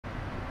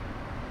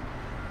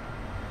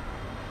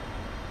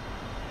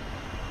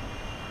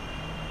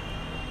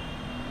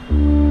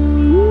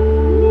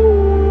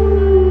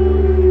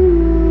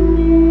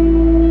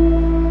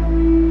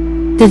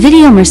The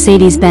video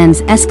Mercedes-Benz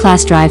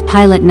S-Class Drive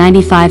Pilot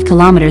 95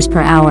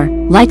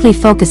 km/h likely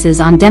focuses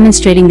on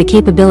demonstrating the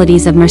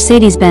capabilities of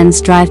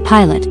Mercedes-Benz Drive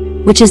Pilot,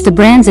 which is the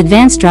brand's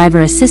advanced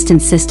driver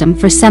assistance system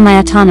for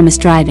semi-autonomous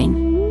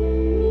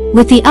driving.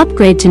 With the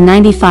upgrade to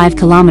 95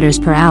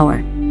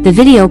 km/h, the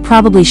video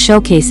probably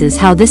showcases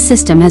how this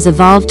system has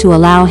evolved to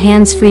allow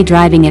hands-free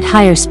driving at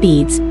higher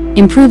speeds,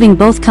 improving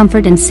both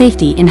comfort and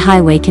safety in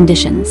highway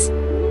conditions.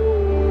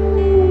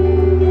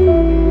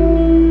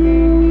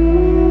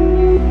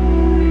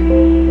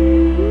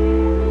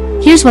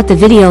 Here's what the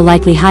video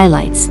likely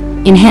highlights: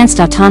 enhanced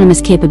autonomous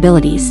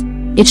capabilities.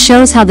 It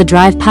shows how the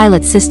Drive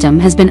Pilot system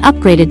has been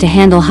upgraded to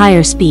handle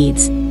higher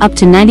speeds, up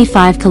to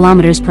 95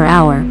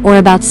 km/h or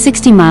about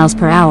 60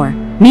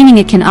 mph, meaning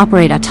it can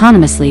operate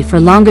autonomously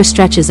for longer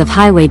stretches of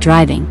highway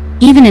driving,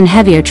 even in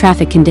heavier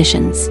traffic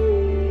conditions.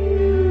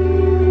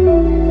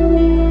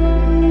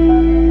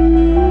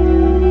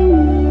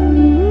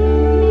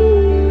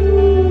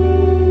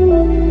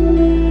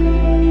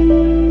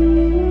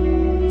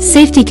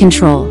 Safety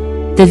control.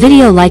 The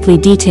video likely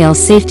details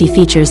safety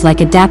features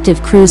like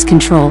adaptive cruise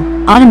control,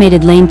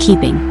 automated lane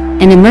keeping,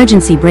 and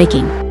emergency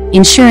braking,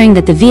 ensuring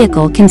that the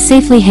vehicle can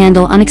safely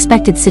handle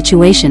unexpected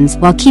situations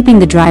while keeping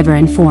the driver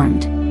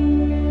informed.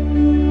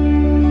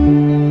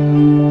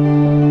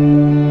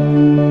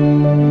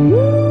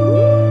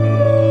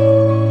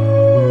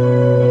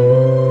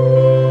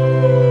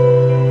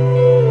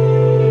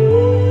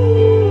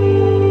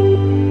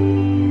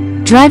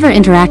 Driver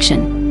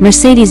interaction.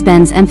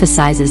 Mercedes-Benz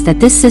emphasizes that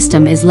this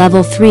system is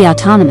Level 3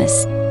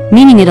 autonomous,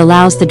 meaning it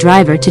allows the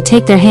driver to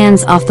take their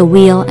hands off the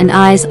wheel and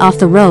eyes off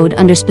the road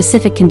under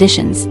specific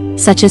conditions,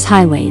 such as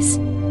highways.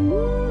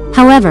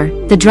 However,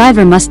 the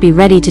driver must be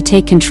ready to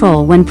take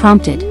control when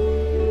prompted.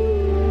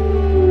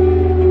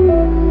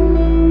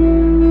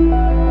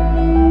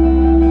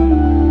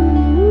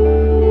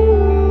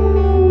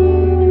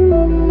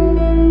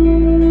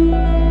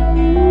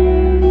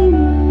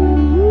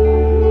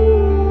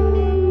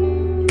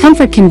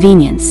 Comfort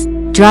convenience.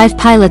 Drive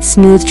Pilot's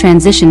smooth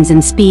transitions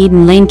in speed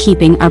and lane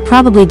keeping are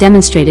probably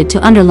demonstrated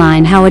to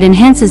underline how it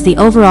enhances the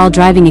overall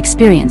driving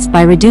experience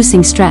by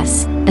reducing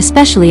stress,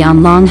 especially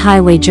on long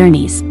highway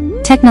journeys.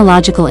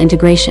 Technological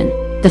integration.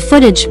 The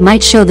footage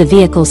might show the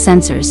vehicle's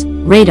sensors,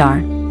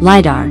 radar,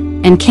 LiDAR,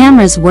 and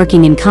cameras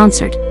working in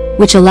concert,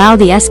 which allow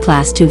the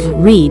S-Class to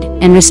read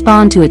and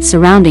respond to its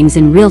surroundings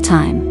in real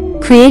time,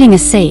 creating a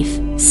safe,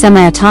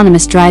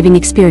 semi-autonomous driving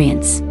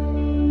experience.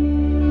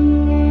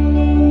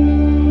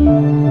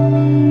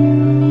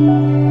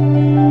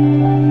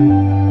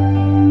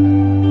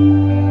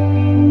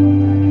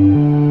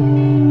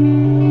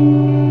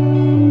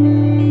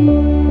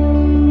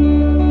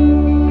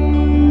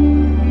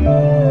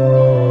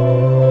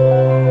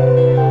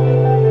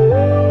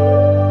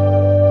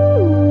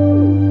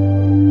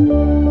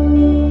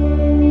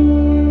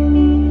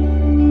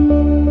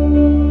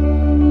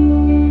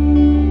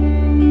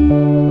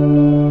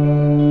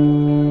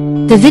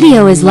 The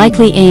video is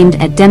likely aimed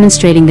at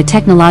demonstrating the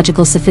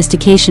technological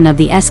sophistication of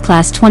the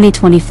S-Class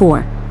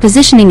 2024,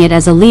 positioning it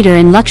as a leader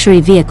in luxury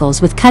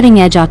vehicles with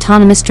cutting-edge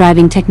autonomous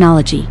driving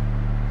technology.